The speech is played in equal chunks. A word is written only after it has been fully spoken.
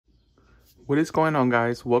What is going on,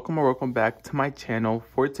 guys? Welcome or welcome back to my channel.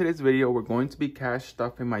 For today's video, we're going to be cash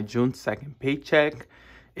stuffing my June 2nd paycheck.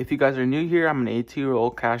 If you guys are new here, I'm an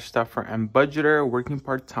 18-year-old cash stuffer and budgeter working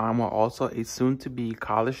part-time while also a soon-to-be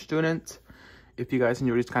college student. If you guys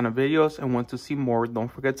enjoy these kind of videos and want to see more,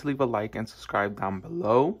 don't forget to leave a like and subscribe down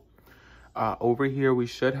below. Over here, we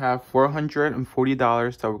should have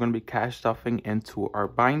 $440 that we're going to be cash stuffing into our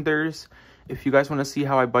binders. If you guys want to see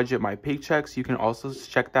how I budget my paychecks, you can also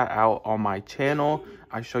check that out on my channel.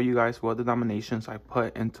 I show you guys what denominations I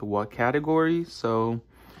put into what category. So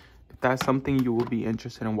if that's something you will be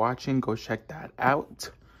interested in watching, go check that out.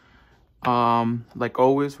 Like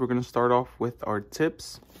always, we're going to start off with our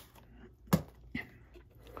tips.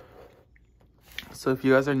 So if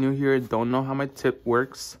you guys are new here, don't know how my tip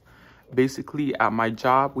works. Basically, at my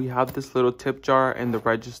job, we have this little tip jar in the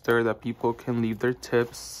register that people can leave their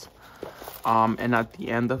tips. And at the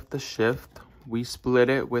end of the shift, we split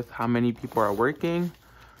it with how many people are working.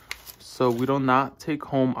 So we do not take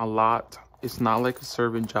home a lot. It's not like a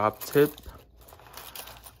serving job tip.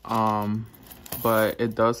 But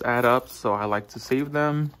it does add up, so I like to save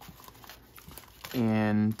them.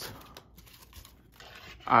 And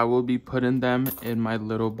I will be putting them in my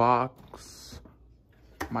little box,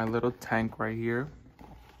 my little tank right here.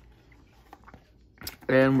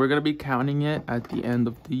 And we're going to be counting it at the end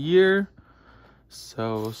of the year.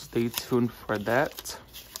 So stay tuned for that.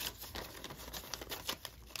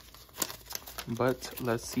 But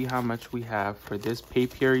let's see how much we have for this pay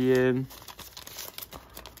period.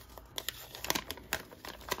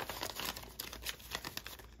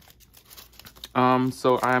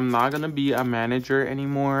 So I'm not going to be a manager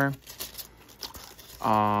anymore.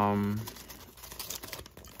 I've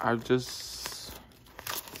just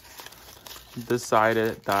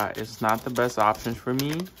decided that it's not the best option for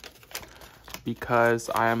me because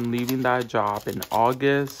I am leaving that job in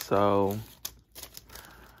August. So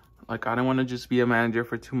like, I don't want to just be a manager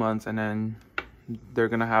for 2 months and then they're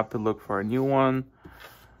gonna have to look for a new one.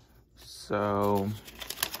 So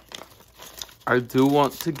I do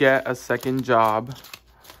want to get a second job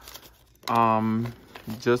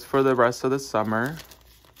just for the rest of the summer,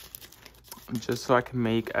 just so I can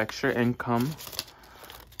make extra income.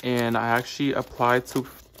 And I actually applied to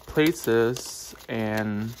places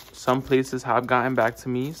and some places have gotten back to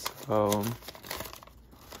me, so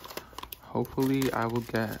hopefully I will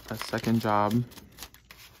get a second job.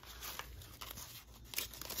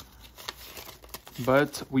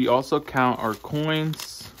 But we also count our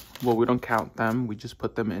coins. Well, we don't count them, we just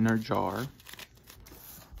put them in our jar.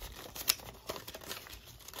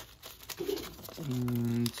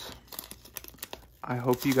 And I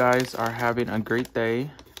hope you guys are having a great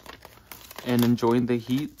day and enjoying the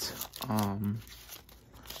heat.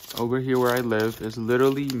 Over here where I live is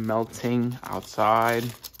literally melting outside,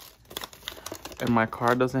 and my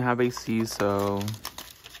car doesn't have AC, so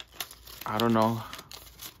I don't know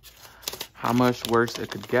how much worse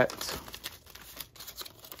it could get.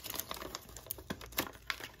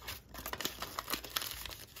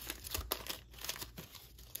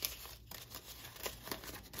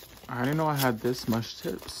 I didn't know I had this much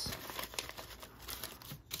tips.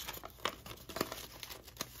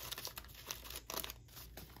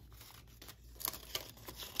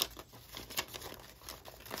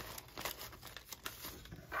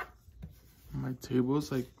 My table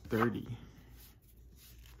is like 30.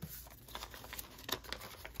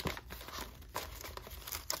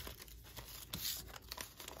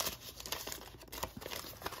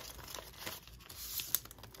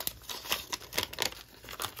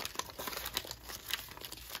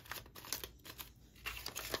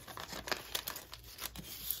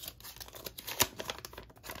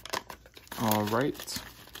 All right.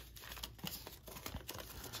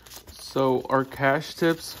 So our cash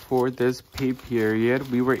tips for this pay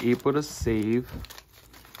period, we were able to save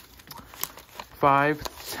 5,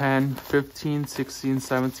 10, 15, 16,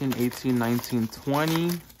 17, 18, 19,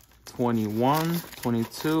 20, 21,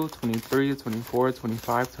 22, 23, 24,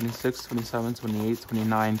 25, 26, 27, 28,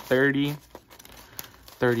 29, 30,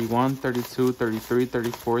 31, 32, 33,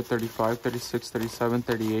 34, 35, 36, 37,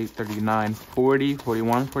 38, 39, 40,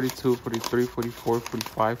 41, 42, 43, 44,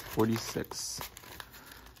 45, 46.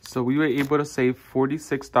 So we were able to save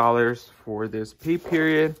 $46 for this pay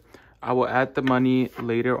period. I will add the money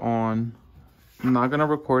later on. I'm not gonna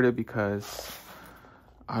report it because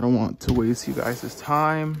I don't want to waste you guys'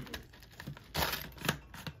 time,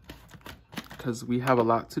 because we have a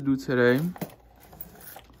lot to do today.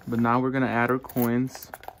 But now we're gonna add our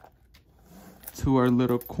coins to our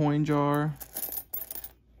little coin jar.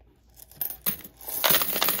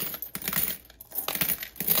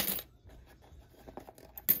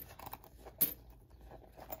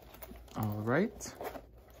 All right.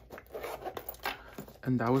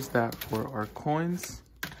 And that was that for our coins.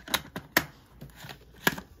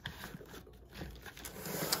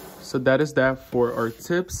 So that is that for our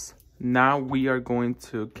tips. Now we are going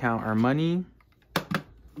to count our money.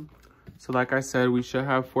 So like I said, we should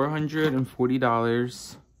have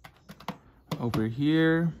 $440 over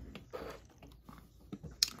here.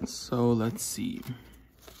 So let's see.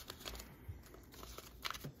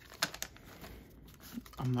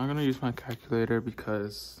 I'm not gonna use my calculator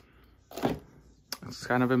because it's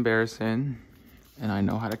kind of embarrassing and I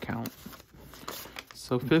know how to count.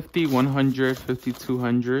 So 50, 100, 50,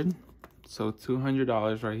 200. So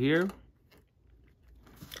 $200 right here.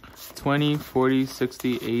 20, 40,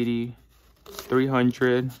 60, 80,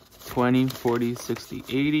 300, 20, 40, 60,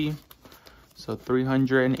 80. So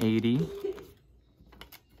 380.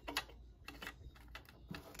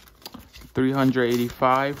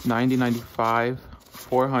 385, 90, 95,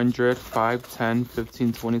 400, 5, 10,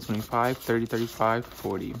 15, 20, 25, 30, 35,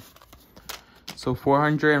 40. So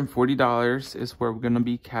 $440 is where we're going to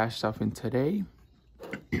be cash stuffing today.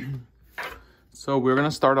 So we're going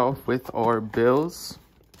to start off with our bills.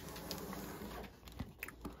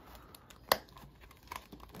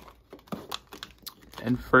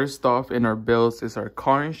 And first off in our bills is our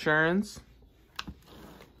car insurance.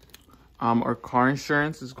 Our car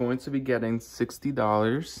insurance is going to be getting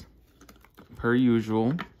 $60 per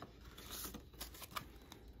usual.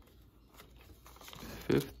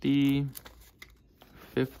 50,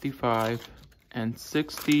 55, and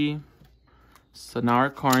 60. So now our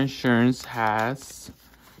car insurance has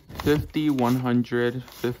 50, 100,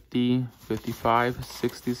 50, 55,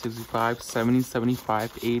 60, 65, 70,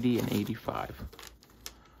 75, 80, and 85.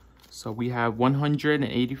 So we have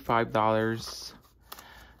 $185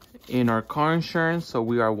 in our car insurance, so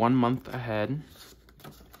we are 1 month ahead.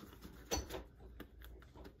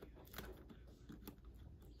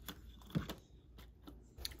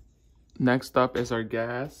 Next up is our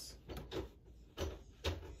gas.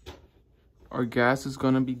 Our gas is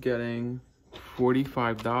going to be getting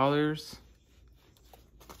 $45.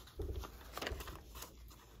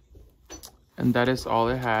 And that is all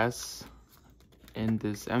it has in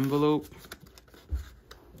this envelope.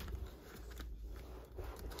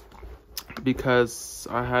 Because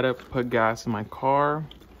I had to put gas in my car.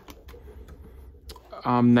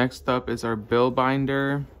 Next up is our bill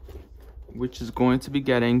binder, which is going to be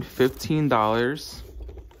getting $15.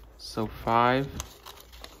 So 5,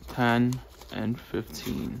 10, and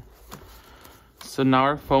 15. So now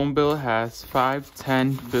our phone bill has 5,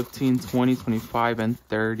 10, 15, 20, 25, and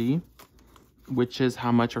 30, which is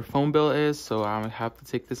how much our phone bill is. So I have to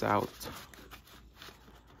take this out.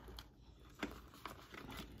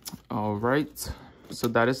 All right, so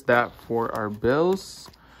that is that for our bills.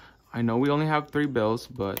 I know we only have 3 bills,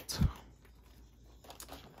 but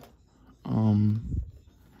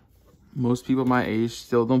most people my age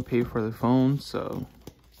still don't pay for their phone, so.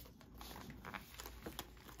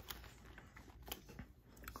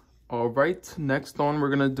 All right, next on we're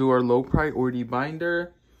gonna do our low priority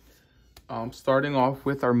binder. Starting off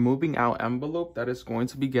with our moving out envelope, that is going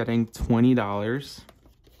to be getting $20.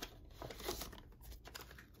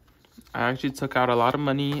 I actually took out a lot of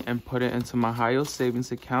money and put it into my high yield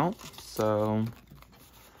savings account. So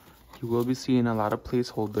you will be seeing a lot of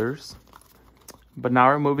placeholders. But now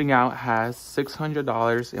our moving out has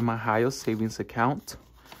 $600 in my high yield savings account.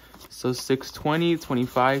 So 620,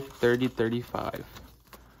 25, 30, 35.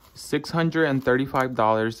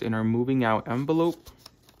 $635 in our moving out envelope.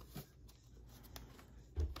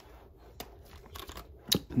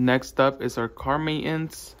 Next up is our car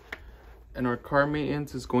maintenance. And our car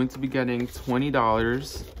maintenance is going to be getting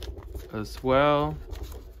 $20 as well.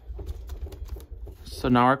 So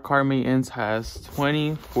now our car maintenance has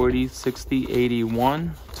 20, 40, 60,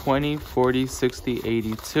 81, 20, 40, 60,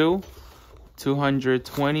 82, 200,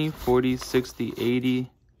 20, 40, 60, 80,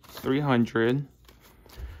 300,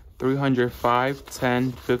 305,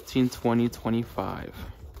 10, 15, 20, 25.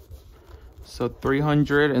 So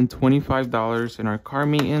 $325 in our car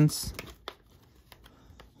maintenance,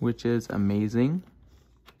 which is amazing.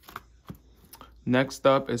 Next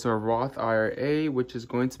up is our Roth IRA, which is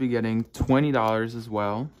going to be getting $20 as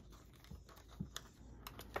well.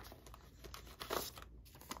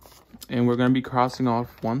 And we're going to be crossing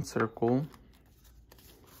off one circle.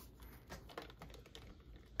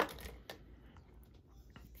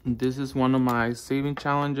 This is one of my saving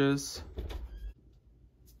challenges.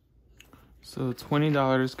 So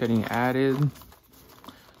 $20 getting added.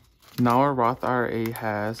 Now our Roth IRA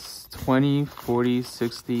has 20, 40,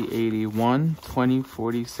 60, 81, 20,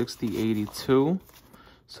 40, 60, 82.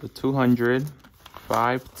 So 200,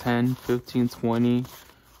 5, 10, 15, 20,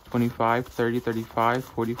 25, 30, 35,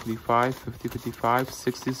 40, 45, 50, 55,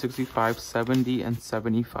 60, 65, 70, and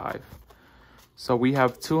 75. So we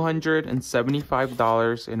have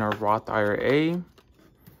 $275 in our Roth IRA.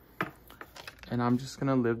 And I'm just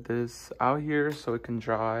gonna leave this out here so it can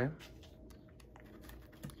dry.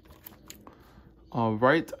 All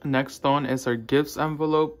right, next on is our gifts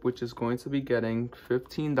envelope, which is going to be getting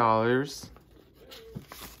 $15.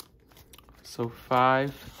 So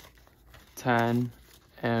 5, 10,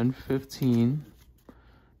 and 15.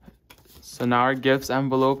 So now our gifts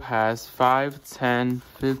envelope has 5, 10,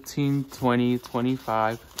 15, 20,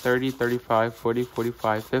 25, 30, 35, 40,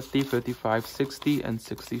 45, 50, 55, 60, and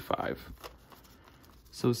 65.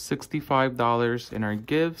 So $65 in our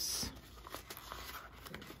gifts.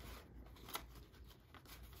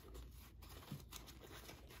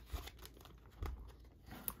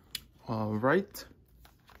 All right.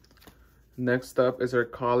 Next up is our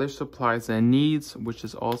college supplies and needs, which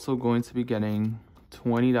is also going to be getting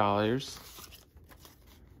 $20.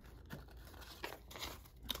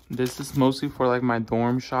 This is mostly for like my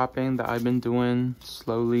dorm shopping that I've been doing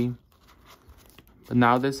slowly. But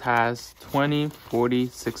now this has 20, 40,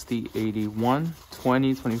 60, 80, 1,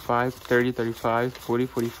 20, 25, 30, 35, 40,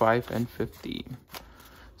 45, and 50.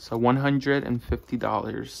 So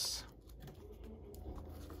 $150.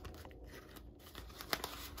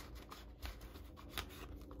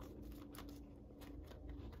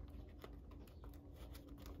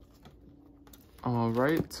 All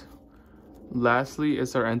right. Lastly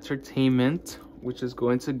is our entertainment, which is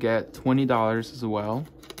going to get $20 as well.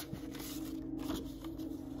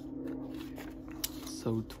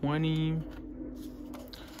 So 20.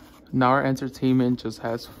 Now our entertainment just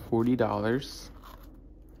has $40.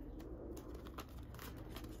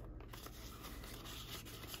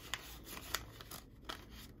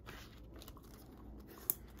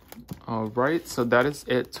 All right, so that is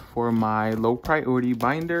it for my low priority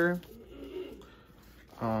binder.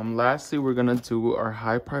 Lastly, we're gonna do our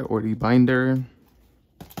high priority binder,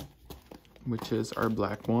 which is our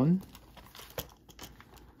black one.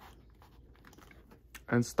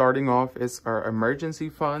 And starting off is our emergency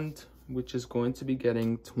fund, which is going to be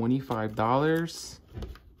getting $25.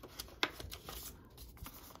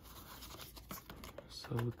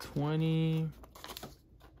 So 20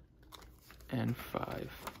 and 5.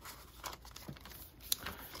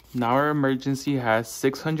 Now our emergency has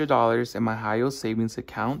 $600 in my high-yield savings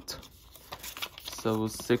account. So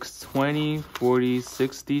 620, 40,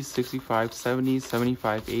 60, 65, 70,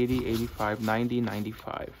 75, 80, 85, 90,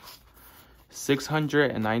 95.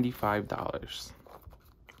 $695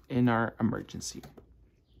 in our emergency.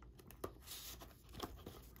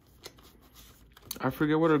 I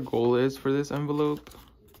forget what our goal is for this envelope,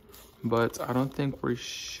 but I don't think we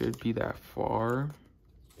should be that far.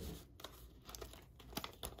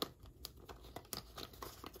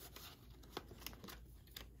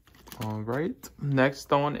 All right,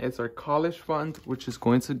 next on is our college fund, which is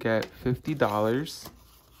going to get $50.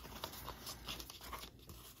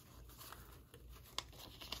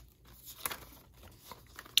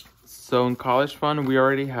 So in college fund, we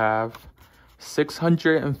already have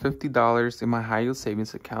 $650 in my high yield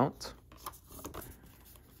savings account.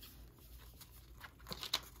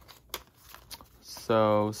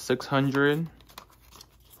 So 600,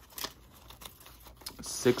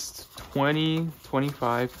 620,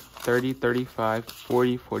 25, 30, 35,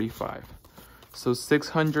 40, 45. So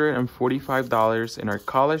 $645 in our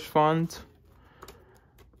college fund.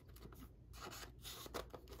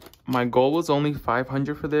 My goal was only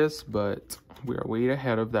 $500 for this, but we are way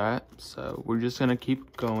ahead of that. So we're just gonna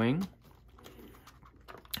keep going.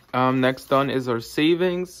 Next on is our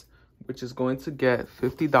savings, which is going to get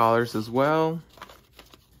 $50 as well.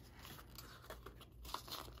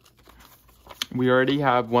 We already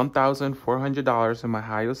have $1,400 in my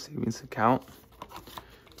high yield savings account.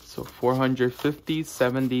 So 450,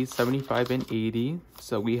 70, 75, and 80.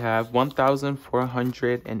 So we have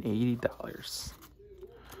 $1,480,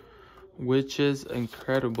 which is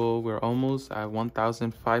incredible. We're almost at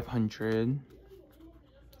 1,500.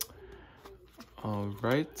 All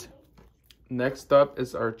right. Next up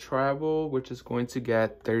is our travel, which is going to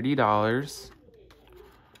get $30.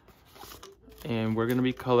 And we're going to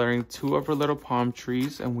be coloring 2 of our little palm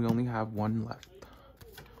trees, and we only have 1 left.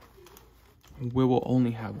 We will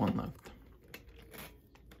only have 1 left.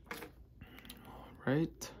 All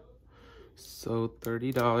right. So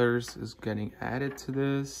 $30 is getting added to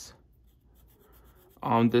this.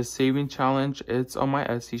 This saving challenge, it's on my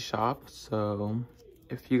Etsy shop. So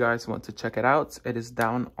if you guys want to check it out, it is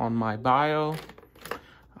down on my bio.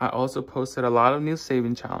 I also posted a lot of new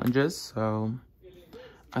saving challenges. So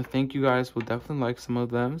I think you guys will definitely like some of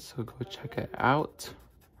them, so go check it out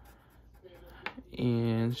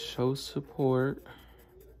and show support.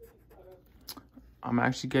 I'm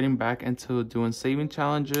actually getting back into doing saving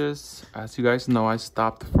challenges. As you guys know, I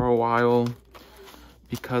stopped for a while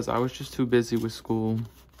because I was just too busy with school,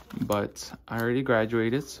 but I already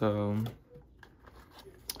graduated, so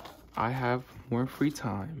I have more free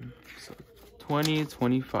time. So 20,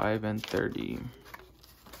 25, and 30.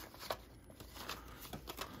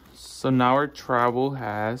 So now our travel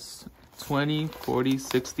has 20, 40,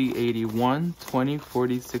 60, 81, 20,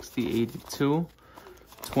 40, 60, 82,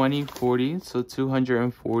 20, 40, so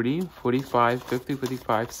 240, 45, 50,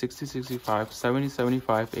 55, 60, 65, 70,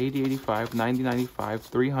 75, 80, 85, 90, 95,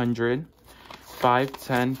 300, 5,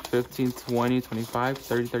 10, 15, 20, 25,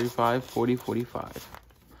 30, 35, 40, 45.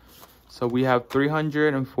 So we have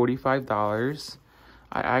 $345.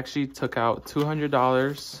 I actually took out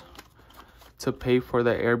 $200 to pay for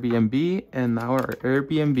the Airbnb, and now our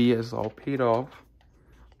Airbnb is all paid off.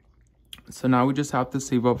 So now we just have to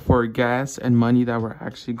save up for gas and money that we're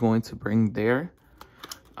actually going to bring there.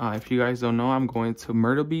 If you guys don't know, I'm going to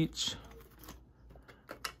Myrtle Beach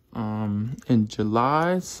in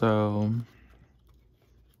July, so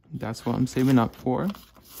that's what I'm saving up for.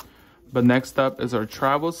 But next up is our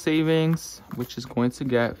travel savings, which is going to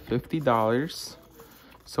get $50.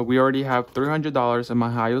 So we already have $300 in my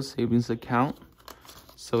high savings account.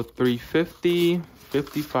 So 350,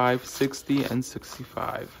 55, 60, and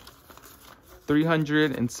 65.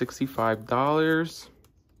 $365.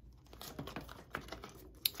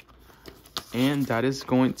 And that is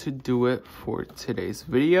going to do it for today's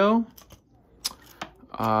video.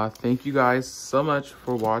 Thank you guys so much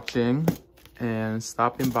for watching and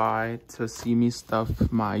stopping by to see me stuff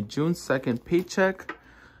my June 2nd paycheck.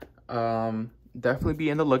 Definitely be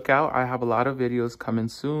in the lookout. I have a lot of videos coming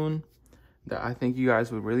soon that I think you guys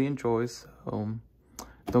would really enjoy. So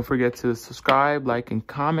don't forget to subscribe, like, and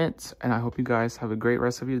comment. And I hope you guys have a great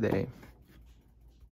rest of your day.